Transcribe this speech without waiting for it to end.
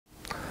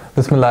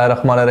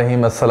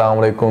बिस्मिल्लाहिर्रहमानिर्रहीम। अस्सलाम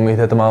वालेकुम। उम्मीद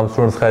है तमाम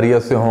स्टूडेंट्स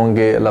खैरियत से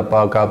होंगे। अल्लाह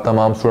पाक आप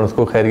तमाम स्टूडेंट्स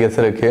को खैरियत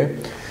से रखे।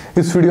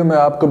 इस वीडियो में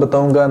आपको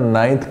बताऊंगा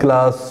 9th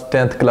क्लास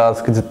 10th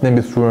क्लास के जितने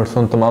भी स्टूडेंट्स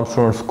हैं तमाम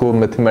स्टूडेंट्स को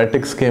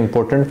मैथमेटिक्स के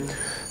इंपॉर्टेंट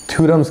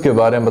थ्योरम्स के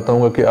बारे में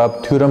बताऊंगा कि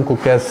आप थ्योरम को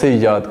कैसे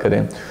याद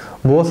करें।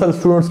 बहुत सारे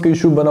स्टूडेंट्स का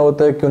इशू बना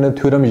होता है कि उन्हें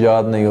थ्योरम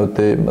याद नहीं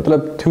होते।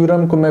 मतलब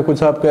थ्योरम को मैं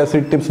कुछ आपको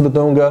ऐसी टिप्स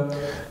बताऊंगा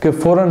कि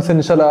फ़ौरन से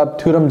इंशाल्लाह आप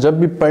थ्योरम जब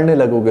भी पढ़ने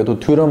लगोगे तो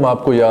थ्योरम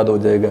आपको याद हो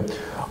जाएगा।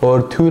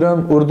 और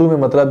थ्योरम उर्दू में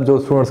मतलब जो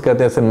स्टूडेंट्स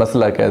कहते हैं इसे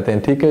मसला कहते हैं,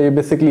 ठीक है। ये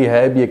बेसिकली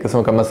है भी एक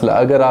किस्म का मसला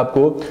अगर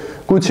आपको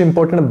कुछ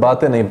इंपॉर्टेंट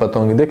बातें नहीं पता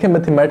होंगी। देखिए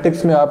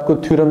मैथमेटिक्स में आपको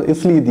थ्योरम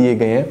इसलिए दिए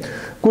गए हैं,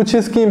 कुछ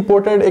इसकी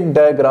इंपॉर्टेंट एक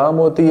डायग्राम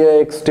होती है,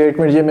 एक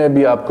स्टेटमेंट, ये मैं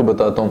भी आपको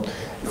बताता हूँ।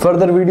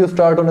 फर्दर वीडियो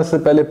स्टार्ट होने से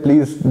पहले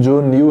प्लीज़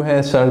जो न्यू है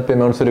इस चैनल पे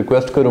मैं उनसे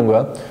रिक्वेस्ट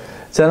करूँगा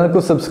चैनल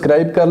को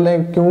सब्सक्राइब कर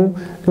लें।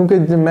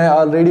 क्योंकि मैं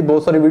ऑलरेडी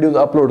बहुत सारी वीडियोस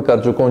अपलोड कर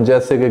चुका हूँ,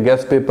 जैसे कि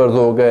गेस्ट पेपर्स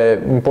हो गए,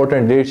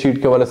 इंपॉर्टेंट डेट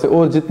शीट के हवाले से,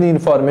 और जितनी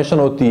इन्फॉर्मेशन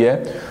होती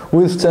है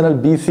वो इस चैनल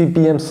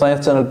BCPM साइंस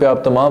चैनल पे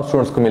आप तमाम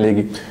स्टूडेंट्स को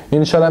मिलेगी।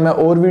 इंशाल्लाह मैं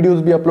और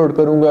वीडियोस भी अपलोड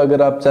करूंगा।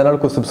 अगर आप चैनल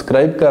को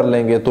सब्सक्राइब कर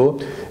लेंगे तो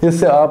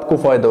इससे आपको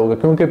फ़ायदा होगा,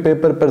 क्योंकि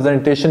पेपर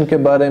प्रेजेंटेशन के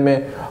बारे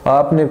में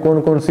आपने कौन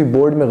कौन सी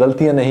बोर्ड में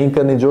गलतियाँ नहीं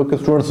करनी, जो कि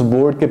स्टूडेंट्स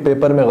बोर्ड के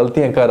पेपर में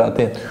गलतियाँ कर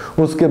आते हैं,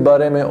 उसके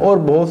बारे में, और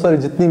बहुत सारी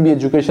जितनी भी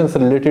एजुकेशन से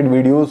रिलेटेड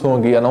वीडियोज़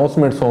होंगी,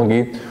 अनाउंसमेंट्स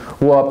होंगी,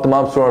 वो आप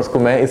तमाम स्टूडेंट्स को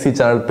मैं इसी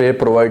चैनल पे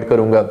प्रोवाइड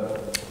करूंगा।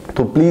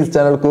 तो प्लीज़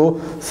चैनल को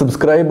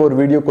सब्सक्राइब और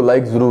वीडियो को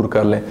लाइक ज़रूर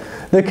कर लें।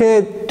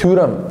 देखिए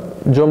थ्योरम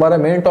जो हमारा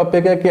मेन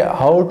टॉपिक है कि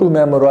हाउ टू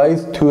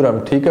मेमोराइज थ्योरम,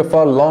 ठीक है,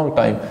 फॉर लॉन्ग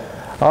टाइम।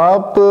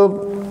 आप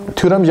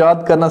थ्योरम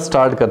याद करना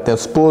स्टार्ट करते हैं।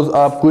 सपोज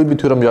आप कोई भी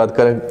थ्योरम याद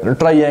करें,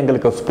 ट्राइंगल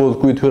का, सपोज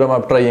कोई थ्योरम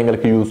आप ट्राइंगल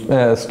की यूज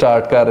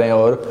स्टार्ट कर रहे हैं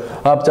और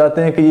आप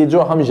चाहते हैं कि ये जो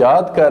हम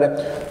याद कर रहे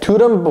हैं,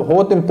 थ्योरम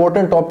बहुत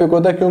इंपॉर्टेंट टॉपिक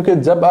होता है, क्योंकि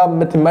जब आप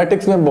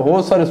मैथमेटिक्स में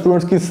बहुत सारे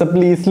स्टूडेंट्स की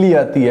सप्ली इसलिए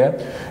आती है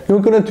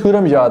क्योंकि उन्हें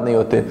थ्योरम याद नहीं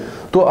होते।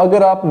 तो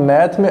अगर आप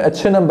मैथ में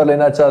अच्छे नंबर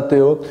लेना चाहते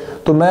हो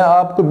तो मैं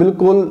आपको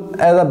बिल्कुल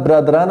एज अ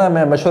ब्रदराना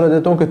मैं मशवरा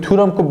देता हूँ कि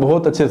थ्योरम को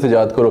बहुत अच्छे से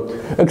याद करो।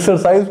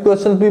 एक्सरसाइज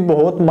क्वेश्चंस भी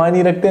बहुत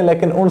मायने रखते हैं,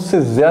 लेकिन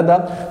उनसे ज्यादा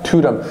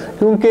थ्योरम,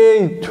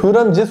 क्योंकि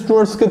थ्योरम जिस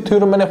स्टूडेंट्स के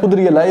थ्योरम मैंने खुद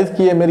रियलाइज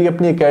किया, मेरी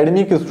अपनी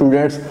एकेडमी के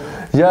स्टूडेंट्स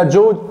या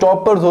जो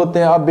टॉपर्स होते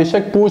हैं, आप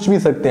बेशक पूछ भी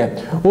सकते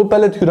हैं, वो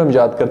पहले थ्योरम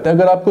याद करते हैं।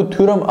 अगर आपको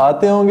थ्योरम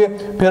आते होंगे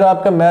फिर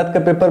आपका मैथ का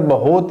पेपर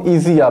बहुत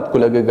इजी आपको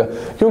लगेगा,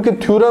 क्योंकि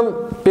थ्योरम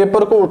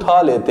पेपर को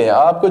उठा लेते हैं।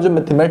 आपको जो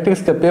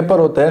मैथमेटिक्स का पेपर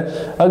होता है,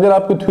 अगर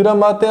आपको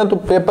थ्योरम आते हैं तो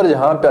पेपर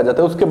यहाँ पे आ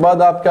जाता है। उसके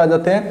बाद आप क्या आ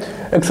जाते हैं,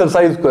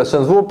 एक्सरसाइज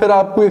क्वेश्चंस। वो फिर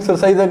आपको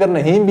एक्सरसाइज अगर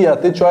नहीं भी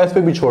आते चॉइस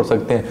पे भी छोड़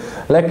सकते हैं,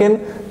 लेकिन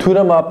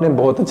थ्योरम आपने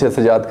बहुत अच्छे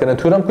से याद करना है।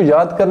 थ्योरम को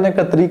याद करने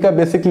का तरीका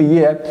बेसिकली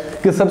ये है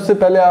कि सबसे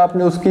पहले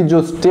आपने उसकी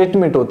जो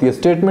स्टेटमेंट होती है,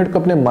 स्टेटमेंट को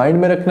अपने माइंड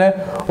में रखना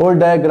है और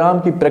डायग्राम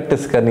की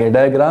प्रैक्टिस करनी है।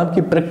 डायग्राम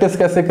की प्रैक्टिस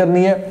कैसे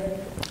करनी है,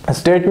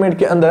 स्टेटमेंट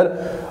के अंदर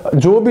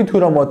जो भी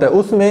थ्योरम होता है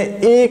उसमें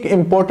एक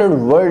इंपॉर्टेंट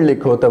वर्ड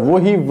लिखा होता है,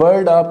 वही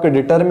वर्ड आपको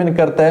डिटरमिन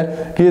करता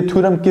है कि ये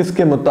थ्योरम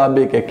किसके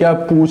मुताबिक है, क्या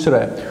पूछ रहा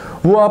है।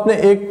 वो आपने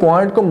एक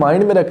पॉइंट को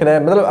माइंड में रखना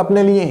है, मतलब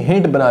अपने लिए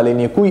हिंट बना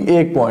लेनी है कोई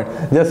एक पॉइंट,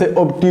 जैसे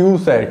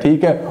ऑब्ट्यूस है,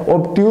 ठीक है,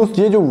 ऑब्ट्यूस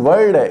ये जो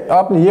वर्ड है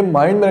आपने ये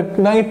माइंड में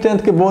रखना।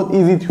 10th के बहुत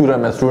इजी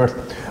थ्योरम है स्टूडेंट्स,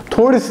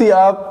 थोड़ी सी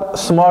आप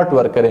स्मार्ट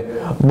वर्क करें।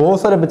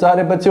 बहुत सारे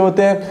बेचारे बच्चे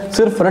होते हैं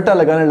सिर्फ रटा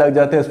लगाने लग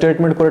जाते हैं,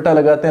 स्टेटमेंट को रटा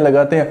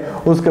लगाते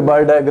हैं, उसके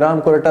बाद डायग्राम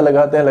को रटा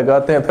लगाते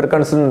हैं, फिर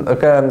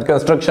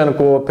कंस्ट्रक्शन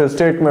को, फिर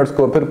स्टेटमेंट्स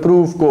को, फिर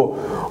प्रूफ को,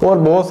 और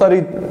बहुत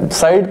सारी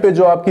साइड पे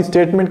जो आपकी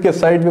स्टेटमेंट के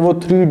साइड पे वो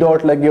 3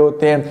 डॉट लगे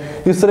होते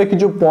हैं। इस तरह की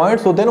जो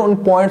पॉइंट्स होते हैं ना, उन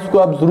पॉइंट्स को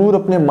आप जरूर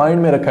अपने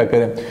माइंड में रखा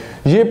करें।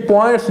 ये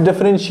पॉइंट्स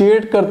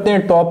डिफरेंशिएट करते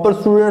हैं टॉपर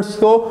स्टूडेंट्स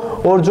को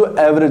और जो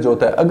एवरेज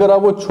होता है। अगर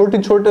आप वो छोटे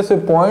छोटे से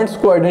पॉइंट्स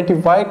को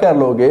आइडेंटिफाई कर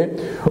लोगे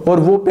और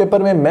वो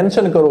पेपर में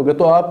मेंशन करोगे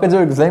तो आपके जो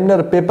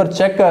एग्जामिनर पेपर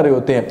चेक कर रहे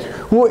होते हैं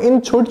वो इन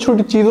छोटी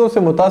छोटी चीजों से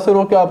मुतासिर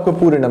होकर आपको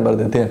पूरे नंबर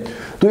देते हैं।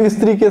 तो इस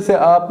तरीके से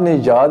आपने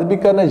याद भी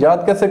करना है।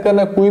 याद कैसे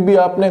करना है, कोई भी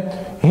आपने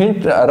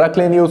हिंट रख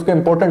लेनी है, उसका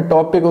इंपॉर्टेंट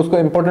टॉपिक, उसका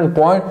इंपॉर्टेंट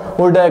पॉइंट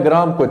और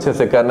डायग्राम को अच्छे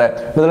से करना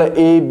है। मतलब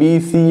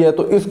ABC है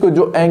तो इसको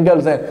जो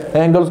एंगल्स हैं,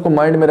 एंगल्स को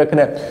माइंड में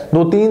रखना है।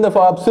 2-3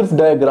 दफा आप सिर्फ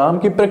डायग्राम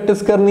की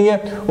प्रैक्टिस करनी है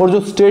और जो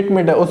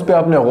स्टेटमेंट है उस पर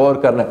आपने गौर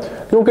करना है,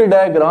 क्योंकि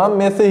डायग्राम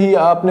में से ही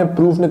आपने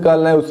प्रूफ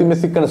निकालना है, उसी में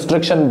से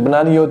कंस्ट्रक्शन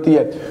बनानी होती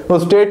है। और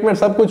स्टेटमेंट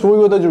सब कुछ वही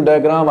होता है जो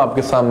डायग्राम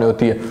आपके सामने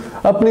होती है।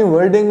 अपनी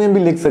वर्डिंग में भी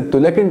लिख सकते हो,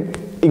 लेकिन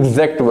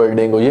एग्जैक्ट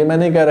वर्डिंग हो। ये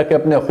मैंने कह रखा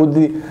है अपने खुद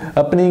ही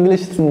अपनी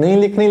इंग्लिश नहीं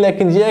लिखनी,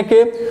 लेकिन ये है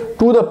कि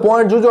टू द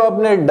पॉइंट जो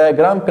आपने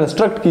डायग्राम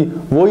कंस्ट्रक्ट की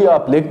वही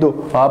आप लिख दो,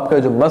 आपका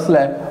जो मसला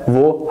है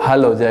वो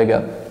हल हो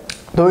जाएगा।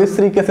 तो इस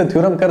तरीके से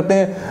थ्योरम करते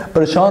हैं,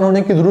 परेशान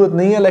होने की जरूरत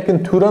नहीं है, लेकिन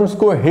थ्योरम्स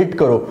को हिट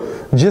करो।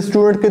 जिस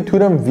स्टूडेंट के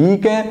थ्योरम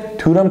वीक हैं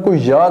थ्योरम को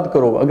याद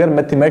करो। अगर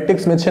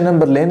मैथमेटिक्स में अच्छे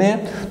नंबर लेने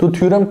हैं तो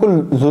थ्योरम को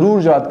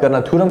जरूर याद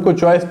करना, थ्योरम को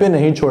चॉइस पे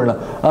नहीं छोड़ना।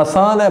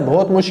 आसान है,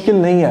 बहुत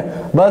मुश्किल नहीं है,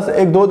 बस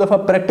 1-2 दफा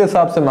प्रैक्टिस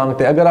आपसे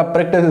मांगते हैं। अगर आप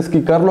प्रैक्टिस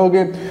इसकी कर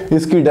लोगे,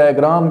 इसकी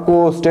डायग्राम को,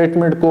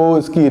 स्टेटमेंट को,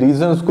 इसकी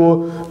रीजंस को,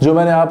 जो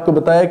मैंने आपको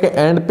बताया कि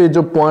एंड पे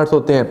जो पॉइंट्स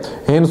होते हैं,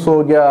 हिंट्स हो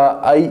गया,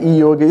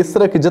 IE हो गया, इस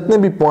तरह के जितने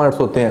भी पॉइंट्स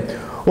होते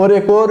हैं और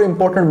एक और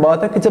इंपॉर्टेंट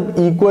बात है कि जब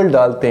इक्वल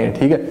डालते हैं,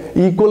 ठीक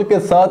है, इक्वल के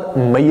साथ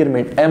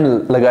मेजरमेंट एम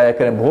लगाया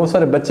करें। बहुत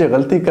सारे बच्चे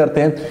गलती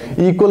करते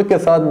हैं, इक्वल के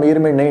साथ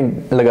मेजरमेंट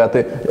नहीं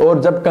लगाते,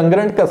 और जब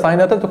कंग्रेंट का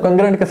साइन आता है तो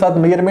कंग्रेंट के साथ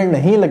मेजरमेंट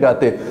नहीं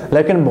लगाते,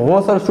 लेकिन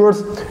बहुत सारे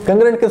स्टूडेंट्स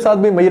कंग्रेंट के साथ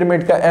भी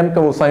मेजरमेंट का एम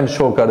का वो साइन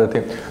शो कर देते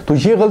हैं। तो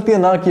ये गलतियां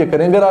ना किया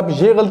करें। अगर आप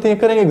ये गलतियां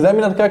करेंगे,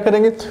 एग्जामिनर क्या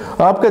करेंगे,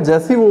 आपका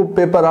जैसे ही वो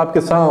पेपर आपके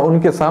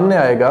उनके सामने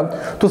आएगा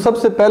तो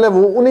सबसे पहले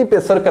वो उन्हीं पे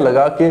सर्कल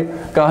लगा के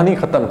कहानी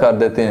खत्म कर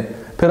देते हैं।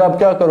 फिर आप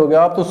क्या करोगे,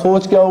 आप तो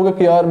सोच क्या होगे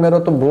कि यार मेरा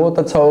तो बहुत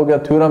अच्छा हो गया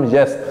थ्योरम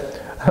यस,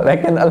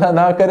 लेकिन अल्लाह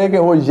ना करे कि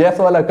वो यस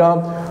वाला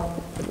काम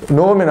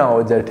नो में ना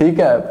हो जाए। ठीक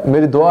है,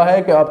 मेरी दुआ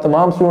है कि आप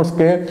तमाम स्टूडेंट्स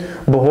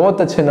के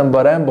बहुत अच्छे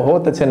नंबर आए,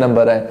 बहुत अच्छे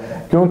नंबर आए,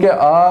 क्योंकि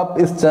आप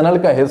इस चैनल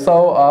का हिस्सा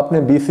हो।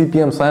 आपने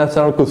BCPM साइंस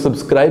चैनल को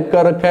सब्सक्राइब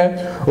कर रखा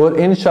है, और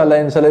इंशाल्लाह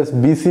इस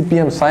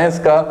BCPM साइंस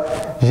का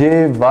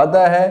ये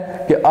वादा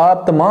है कि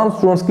आप तमाम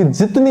स्टूडेंट्स की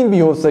जितनी भी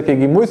हो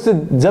सकेगी, मुझसे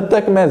जब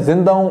तक मैं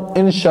जिंदा हूं,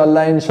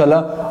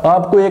 इंशाल्लाह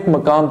आपको एक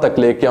मकाम तक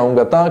लेके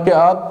आऊंगा, ताकि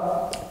आप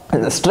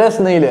स्ट्रेस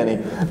नहीं लेनी।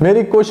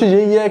 मेरी कोशिश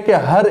यही है कि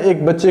हर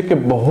एक बच्चे के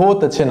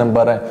बहुत अच्छे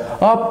नंबर आए।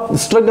 आप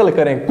स्ट्रगल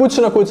करें, कुछ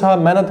ना कुछ आप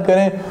मेहनत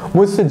करें,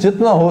 मुझसे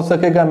जितना हो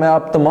सकेगा मैं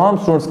आप तमाम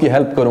स्टूडेंट्स की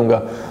हेल्प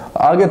करूंगा।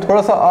 आगे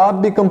थोड़ा सा आप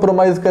भी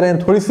कंप्रोमाइज करें,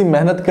 थोड़ी सी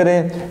मेहनत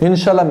करें।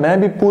 इंशाल्लाह मैं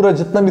भी पूरा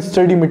जितना भी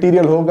स्टडी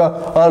मटेरियल होगा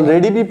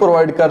ऑलरेडी भी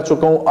प्रोवाइड कर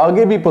चुका हूं,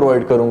 आगे भी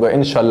प्रोवाइड करूंगा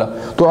इंशाल्लाह।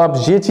 तो आप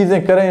ये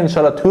चीजें करें,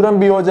 इंशाल्लाह थ्योरम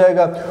भी हो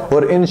जाएगा,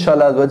 और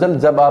इंशाल्लाह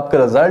जब आपका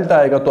रिजल्ट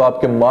आएगा तो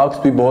आपके मार्क्स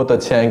भी बहुत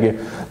अच्छे आएंगे।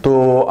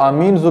 तो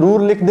आमीन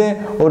जरूर लिख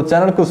दें, और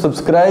चैनल को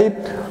सब्सक्राइब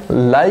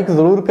लाइक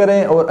जरूर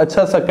करें, और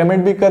अच्छा सा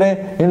कमेंट भी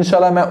करें।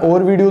 इंशाल्लाह मैं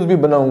और वीडियोस भी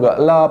बनाऊंगा।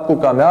 अल्लाह आपको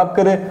कामयाब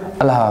करे।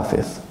 अल्लाह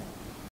हाफिज।